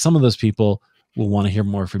 because some of those people will want to hear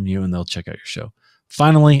more from you and they'll check out your show.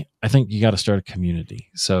 Finally, I think you got to start a community.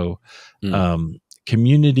 So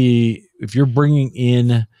community, if you're bringing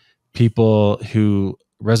in people who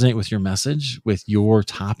resonate with your message, with your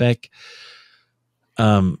topic,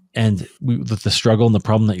 and with the struggle and the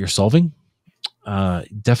problem that you're solving,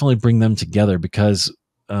 definitely bring them together, because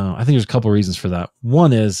I think there's a couple of reasons for that.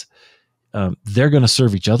 One is they're going to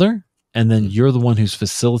serve each other, and then you're the one who's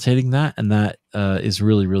facilitating that, and that is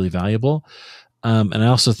really, really valuable. And I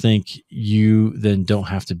also think you then don't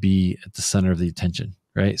have to be at the center of the attention,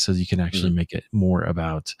 right? So you can actually make it more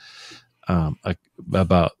about them,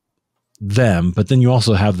 but then you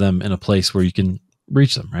also have them in a place where you can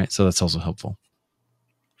reach them, right? So that's also helpful.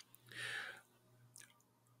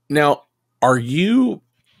 Now, are you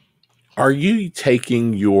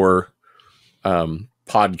taking your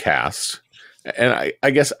podcast? And I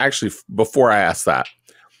guess actually before I ask that,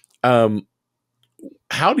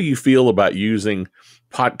 how do you feel about using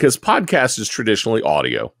because podcast is traditionally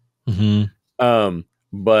audio,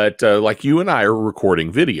 but like you and I are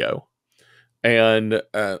recording video. And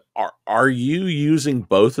are you using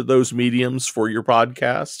both of those mediums for your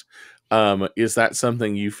podcast? Is that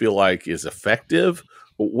something you feel like is effective?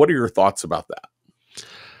 What are your thoughts about that?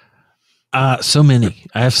 So many.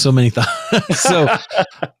 I have so many thoughts. So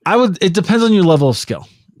it depends on your level of skill,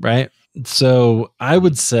 right? So I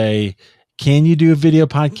would say, can you do a video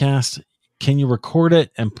podcast? Can you record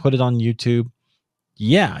it and put it on YouTube?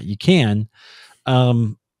 Yeah, you can.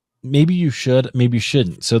 Maybe you should, maybe you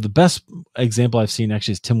shouldn't. So the best example I've seen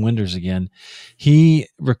actually is Tim Winders again. He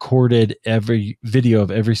recorded every video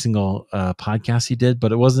of every single podcast he did,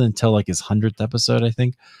 but it wasn't until like his 100th episode, I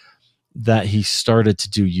think, that he started to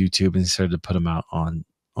do YouTube and he started to put them out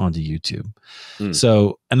onto YouTube.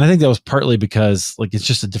 So, and I think that was partly because like it's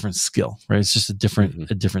just a different skill, right? It's just a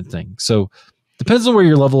different thing. So depends on where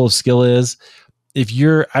your level of skill is. If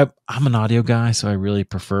I'm an audio guy, so I really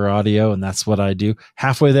prefer audio, and that's what I do.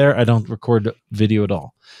 Halfway there, I don't record video at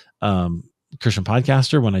all. Christian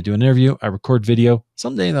podcaster, when I do an interview, I record video.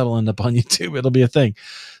 Someday that'll end up on YouTube. It'll be a thing.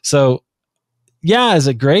 So yeah, is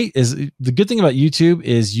it great? Is the good thing about YouTube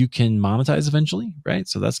is you can monetize eventually, right?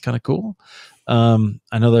 So that's kind of cool. I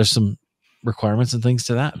know there's some requirements and things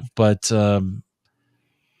to that, but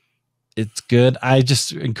it's good. I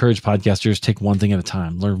just encourage podcasters, take one thing at a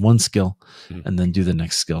time, learn one skill and then do the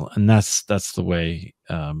next skill. And that's the way,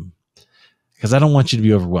 because I don't want you to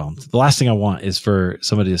be overwhelmed. The last thing I want is for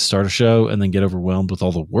somebody to start a show and then get overwhelmed with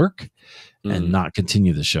all the work and not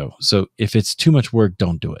continue the show. So if it's too much work,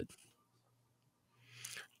 don't do it.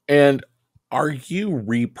 And are you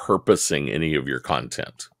repurposing any of your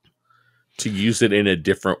content to use it in a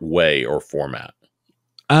different way or format?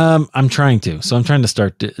 I'm trying to. So I'm trying to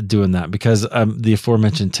start doing that because the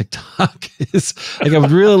aforementioned TikTok is like, I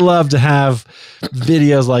would really love to have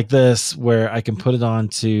videos like this where I can put it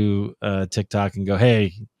onto TikTok and go,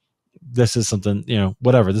 hey, this is something,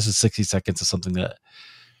 whatever. This is 60 seconds of something that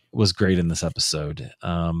was great in this episode.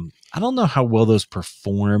 I don't know how well those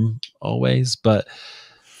perform always, but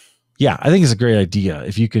yeah, I think it's a great idea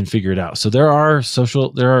if you can figure it out. So there are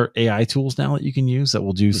AI tools now that you can use that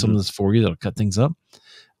will do some of this for you. That'll cut things up,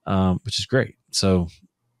 which is great. So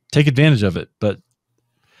take advantage of it. But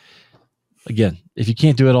again, if you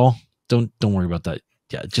can't do it all, don't worry about that.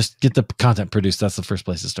 Yeah, just get the content produced. That's the first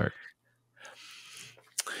place to start.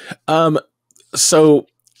 So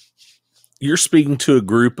you're speaking to a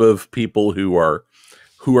group of people who are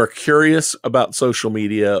curious about social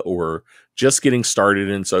media or just getting started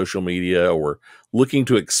in social media or looking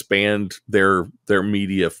to expand their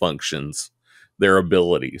media functions, their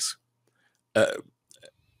abilities.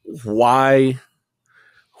 Why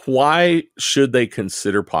should they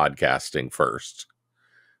consider podcasting first?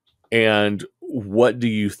 And what do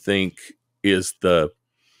you think is the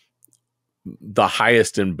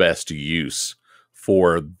highest and best use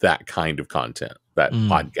for that kind of content, that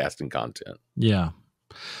podcasting content? Yeah.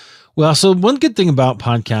 Well, so one good thing about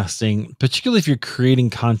podcasting, particularly if you're creating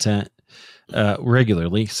content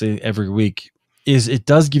regularly, say every week, is it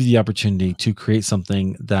does give you the opportunity to create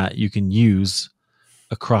something that you can use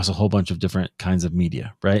across a whole bunch of different kinds of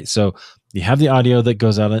media, right? So you have the audio that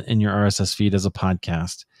goes out in your RSS feed as a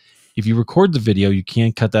podcast. If you record the video, you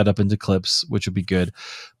can cut that up into clips, which would be good.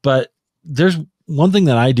 But there's one thing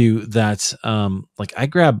that I do that, like I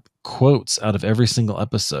grab quotes out of every single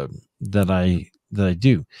episode that I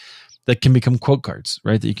do that can become quote cards,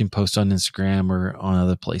 right? That you can post on Instagram or on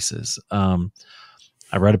other places.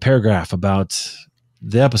 I write a paragraph about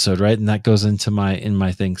the episode, right? And that goes into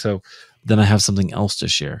my thing. So then I have something else to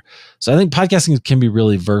share. So I think podcasting can be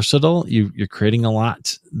really versatile. You're creating a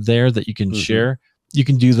lot there that you can share. You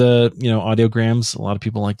can do the, audiograms. A lot of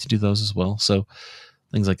people like to do those as well. So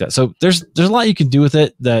things like that. So there's a lot you can do with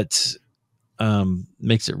it that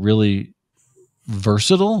makes it really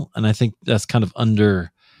versatile. And I think that's kind of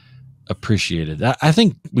underappreciated. I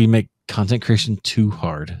think we make content creation too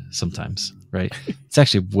hard sometimes, right? It's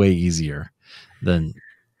actually way easier than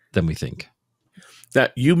we think. Now,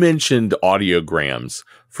 you mentioned audiograms.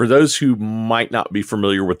 For those who might not be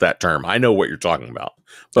familiar with that term, I know what you're talking about.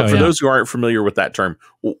 But for those who aren't familiar with that term,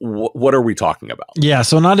 what are we talking about? Yeah,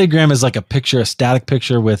 so an audiogram is like a static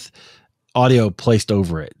picture with audio placed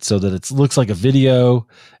over it so that it looks like a video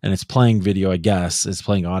and it's playing video, I guess. It's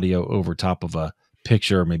playing audio over top of a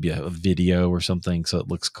picture or maybe a video or something so it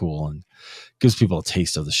looks cool and gives people a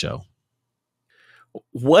taste of the show.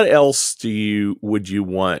 What else would you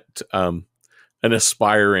want an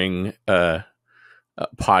aspiring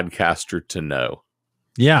podcaster to know?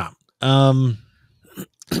 Yeah.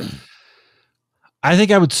 I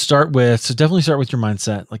think I would definitely start with your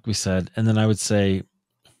mindset, like we said. And then I would say,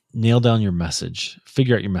 nail down your message,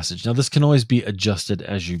 figure out your message. Now, this can always be adjusted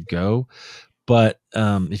as you go, but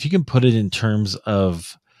if you can put it in terms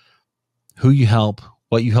of who you help,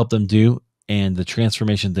 what you help them do, and the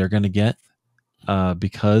transformation they're going to get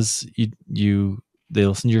because they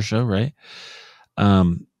listen to your show, right?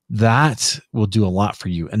 That will do a lot for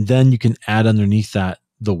you. And then you can add underneath that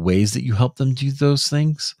the ways that you help them do those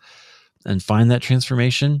things and find that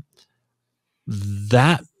transformation.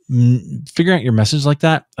 That figuring out your message like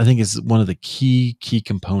that, I think, is one of the key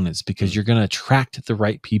components, because you're going to attract the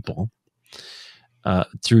right people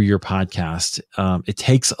through your podcast. It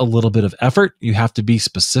takes a little bit of effort. You have to be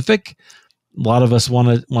specific. A lot of us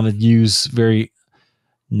want to use very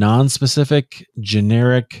non-specific,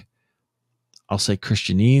 generic, I'll say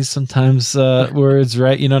Christianese sometimes words,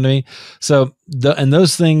 right? You know what I mean? So and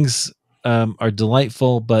those things are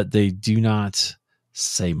delightful, but they do not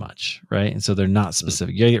say much, right? And so they're not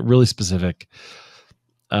specific. You gotta get really specific,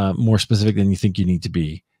 more specific than you think you need to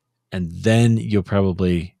be, and then you'll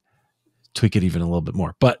probably tweak it even a little bit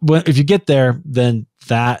more. But if you get there, then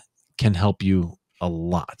that can help you a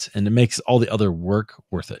lot, and it makes all the other work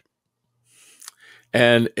worth it.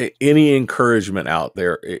 And any encouragement out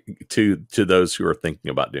there to those who are thinking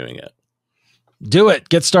about doing it? Do it.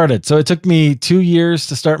 Get started. So it took me 2 years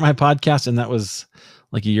to start my podcast, and that was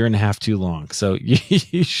like a year and a half too long. So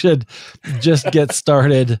you should just get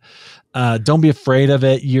started. Don't be afraid of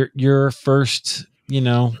it. Your first,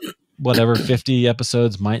 50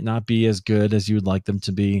 episodes might not be as good as you would like them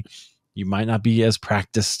to be. You might not be as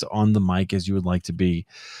practiced on the mic as you would like to be.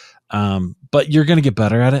 But you're going to get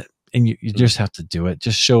better at it. And you just have to do it.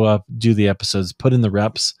 Just show up, do the episodes, put in the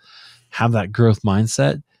reps, have that growth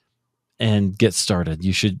mindset, and get started.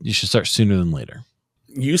 You should start sooner than later.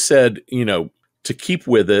 You said, to keep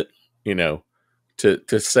with it,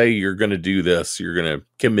 to say you're going to do this, you're going to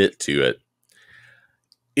commit to it.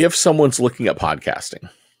 If someone's looking at podcasting,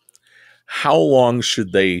 how long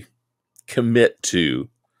should they commit to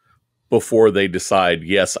before they decide,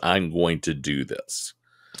 yes, I'm going to do this?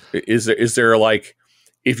 Is there like,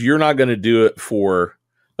 if you're not going to do it for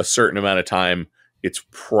a certain amount of time, it's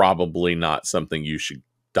probably not something you should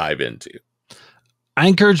dive into? I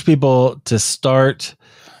encourage people to start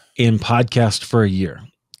in podcast for a year.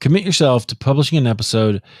 Commit yourself to publishing an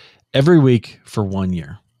episode every week for 1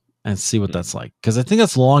 year and see what that's like. Because I think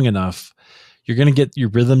that's long enough. You're going to get your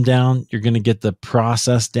rhythm down. You're going to get the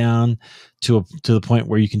process down to the point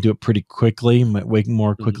where you can do it pretty quickly, way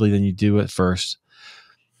more quickly than you do at first.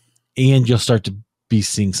 And you'll start to be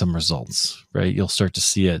seeing some results, right? You'll start to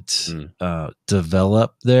see it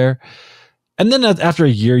develop there. And then after a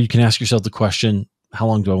year, you can ask yourself the question, how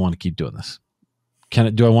long do I want to keep doing this?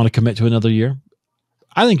 Do I want to commit to another year?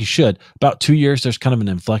 I think you should. About 2 years, there's kind of an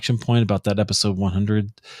inflection point about that episode 100.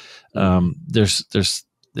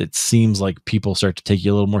 It seems like people start to take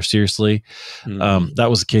you a little more seriously. That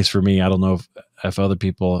was the case for me. I don't know if other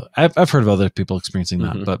people, I've heard of other people experiencing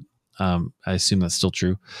that, but I assume that's still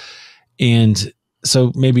true. And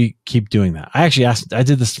so maybe keep doing that. I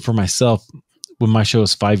did this for myself when my show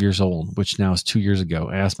was 5 years old, which now is 2 years ago.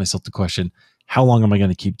 I asked myself the question, how long am I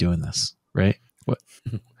going to keep doing this? Right.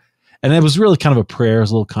 And it was really kind of a prayer. It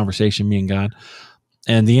was a little conversation, me and God.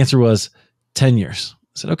 And the answer was 10 years.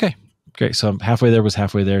 I said, okay, great. So I'm halfway there.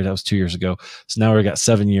 That was 2 years ago. So now we've got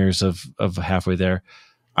 7 years of halfway there.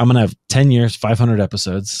 I'm going to have 10 years, 500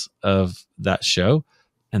 episodes of that show.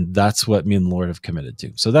 And that's what me and the Lord have committed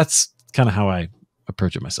to. So that's kind of how I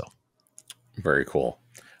approach it myself. Very cool.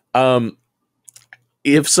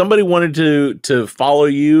 If somebody wanted to follow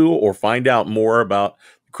you or find out more about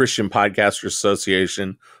the Christian Podcasters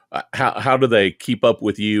Association, how do they keep up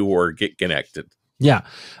with you or get connected? Yeah.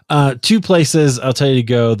 2 places I'll tell you to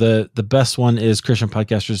go. The best one is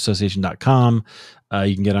ChristianPodcastersAssociation.com.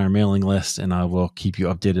 You can get on our mailing list, and I will keep you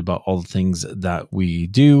updated about all the things that we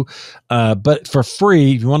do. But for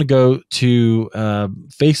free, if you want to go to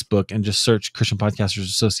Facebook and just search Christian Podcasters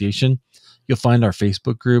Association, you'll find our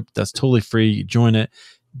Facebook group. That's totally free. You join it,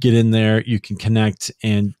 get in there, you can connect,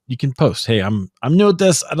 and you can post, hey, I'm new at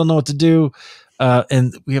this. I don't know what to do.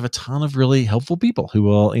 And we have a ton of really helpful people who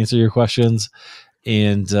will answer your questions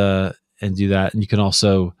and do that. And you can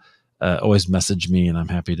also always message me, and I'm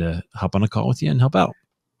happy to hop on a call with you and help out.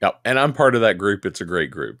 Yeah, and I'm part of that group. It's a great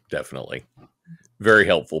group, definitely. Very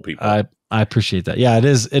helpful people. I appreciate that. Yeah, it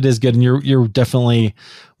is good. And you're definitely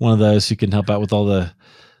one of those who can help out with all the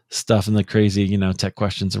stuff and the crazy, tech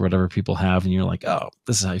questions or whatever people have. And you're like, oh,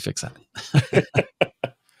 this is how you fix that.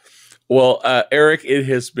 Well, Eric, it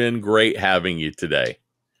has been great having you today.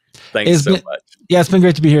 Thanks so much. Yeah, it's been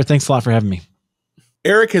great to be here. Thanks a lot for having me.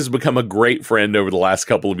 Eric has become a great friend over the last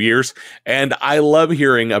couple of years, and I love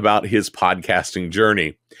hearing about his podcasting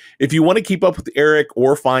journey. If you want to keep up with Eric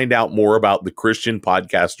or find out more about the Christian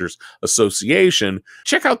Podcasters Association,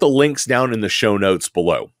 check out the links down in the show notes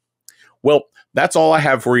below. Well, that's all I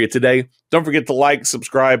have for you today. Don't forget to like,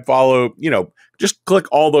 subscribe, follow, just click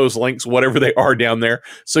all those links, whatever they are down there,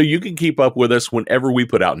 so you can keep up with us whenever we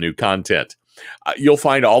put out new content. You'll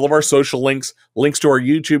find all of our social links to our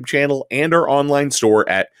YouTube channel, and our online store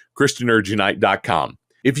at ChristianUrgeUnite.com.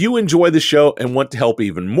 If you enjoy the show and want to help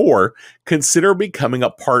even more, consider becoming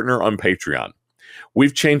a partner on Patreon.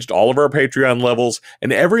 We've changed all of our Patreon levels,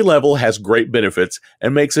 and every level has great benefits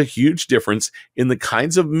and makes a huge difference in the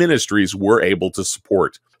kinds of ministries we're able to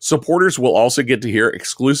support. Supporters will also get to hear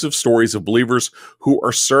exclusive stories of believers who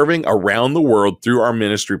are serving around the world through our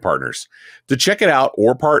ministry partners. To check it out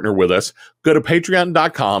or partner with us, go to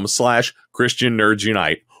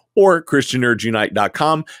patreon.com/ChristianNerdsUnite or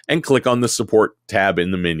ChristianNerdsUnite.com and click on the support tab in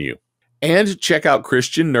the menu. And check out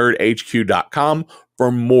ChristianNerdHQ.com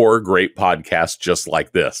for more great podcasts just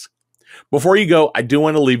like this. Before you go, I do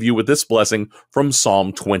want to leave you with this blessing from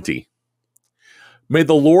Psalm 20. May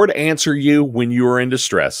the Lord answer you when you are in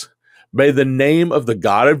distress. May the name of the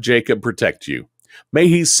God of Jacob protect you. May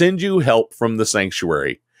he send you help from the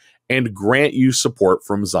sanctuary and grant you support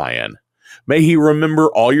from Zion. May he remember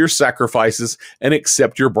all your sacrifices and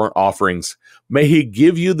accept your burnt offerings. May he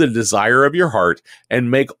give you the desire of your heart and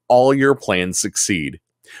make all your plans succeed.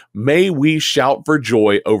 May we shout for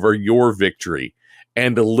joy over your victory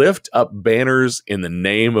and lift up banners in the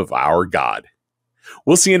name of our God.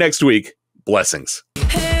 We'll see you next week. Blessings.